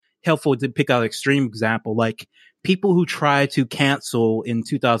helpful to pick out an extreme example, like people who try to cancel in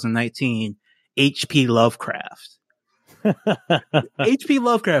 2019 H.P. Lovecraft. H.P.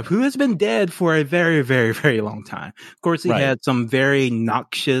 Lovecraft, who has been dead for a very, very, very long time. Of course, he had some very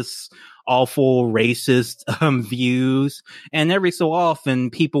noxious, awful, racist views. And every so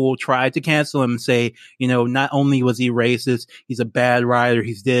often, people will try to cancel him and say, you know, not only was he racist, he's a bad writer,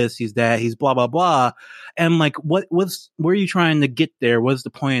 he's this, he's that, he's blah, blah, blah. And like, where are you trying to get there? What's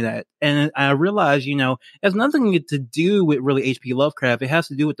the point of that? And I realized, you know, it has nothing to do with really H.P. Lovecraft. It has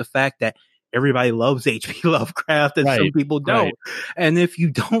to do with the fact that everybody loves H.P. Lovecraft and some people don't. Right. And if you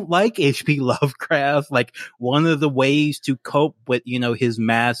don't like H.P. Lovecraft, like one of the ways to cope with, you know, his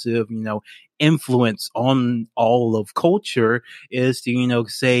massive, you know, influence on all of culture is to, you know,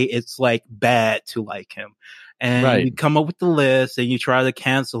 say it's like bad to like him. And you come up with the list and you try to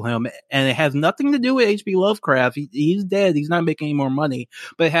cancel him. And it has nothing to do with H.P. Lovecraft. He's dead. He's not making any more money.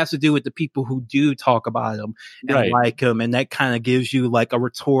 But it has to do with the people who do talk about him and like him. And that kind of gives you like a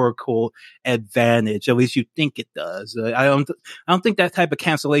rhetorical advantage. At least you think it does. I don't think that type of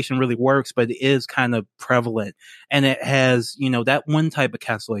cancellation really works, but it is kind of prevalent. And it has, you know, that one type of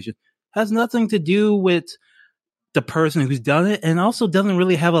cancellation has nothing to do with the person who's done it. And also doesn't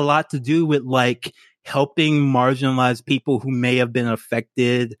really have a lot to do with like helping marginalized people who may have been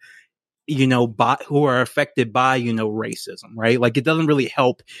affected, you know, who are affected by, you know, racism, right? Like it doesn't really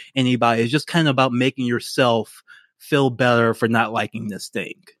help anybody. It's just kind of about making yourself feel better for not liking this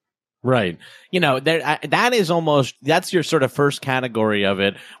thing. Right. You know, that's your sort of first category of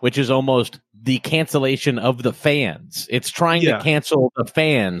it, which is almost the cancellation of the fans. It's trying to cancel the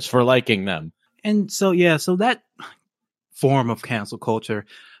fans for liking them. And so, so that form of cancel culture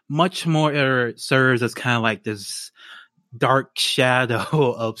much more serves as kind of like this dark shadow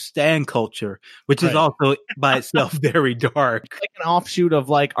of stan culture, which is also by itself very dark. It's like an offshoot of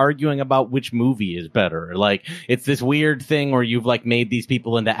like arguing about which movie is better. Like it's this weird thing where you've like made these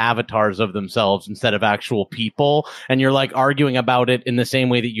people into avatars of themselves instead of actual people. And you're like arguing about it in the same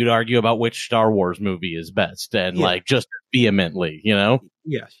way that you'd argue about which Star Wars movie is best and like just vehemently, you know?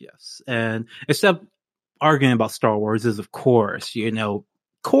 Yes. And except arguing about Star Wars is, of course, you know,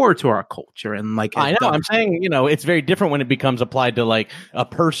 core to our culture. And like I know I'm saying, you know, it's very different when it becomes applied to like a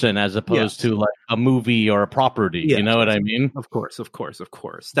person as opposed to like a movie or a property. You know what I mean? Of course.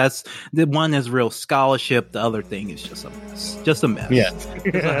 That's the one is real scholarship, the other thing is just a mess. Just a mess. Just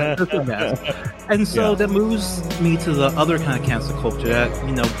a mess. And so that moves me to the other kind of cancel culture that,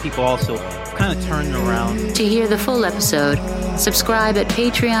 you know, people also kind of turn around. To hear the full episode, subscribe at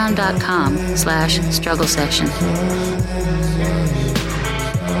patreon.com/struggle session.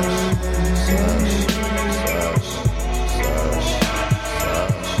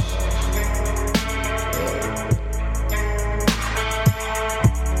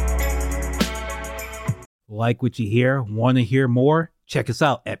 Like what you hear? Want to hear more? Check us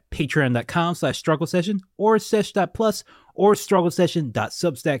out at patreon.com/struggle session or sesh.plus or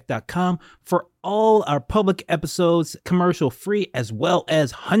strugglesession.substack.com for all our public episodes, commercial free, as well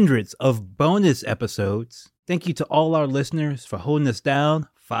as hundreds of bonus episodes. Thank you to all our listeners for holding us down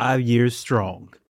 5 years strong.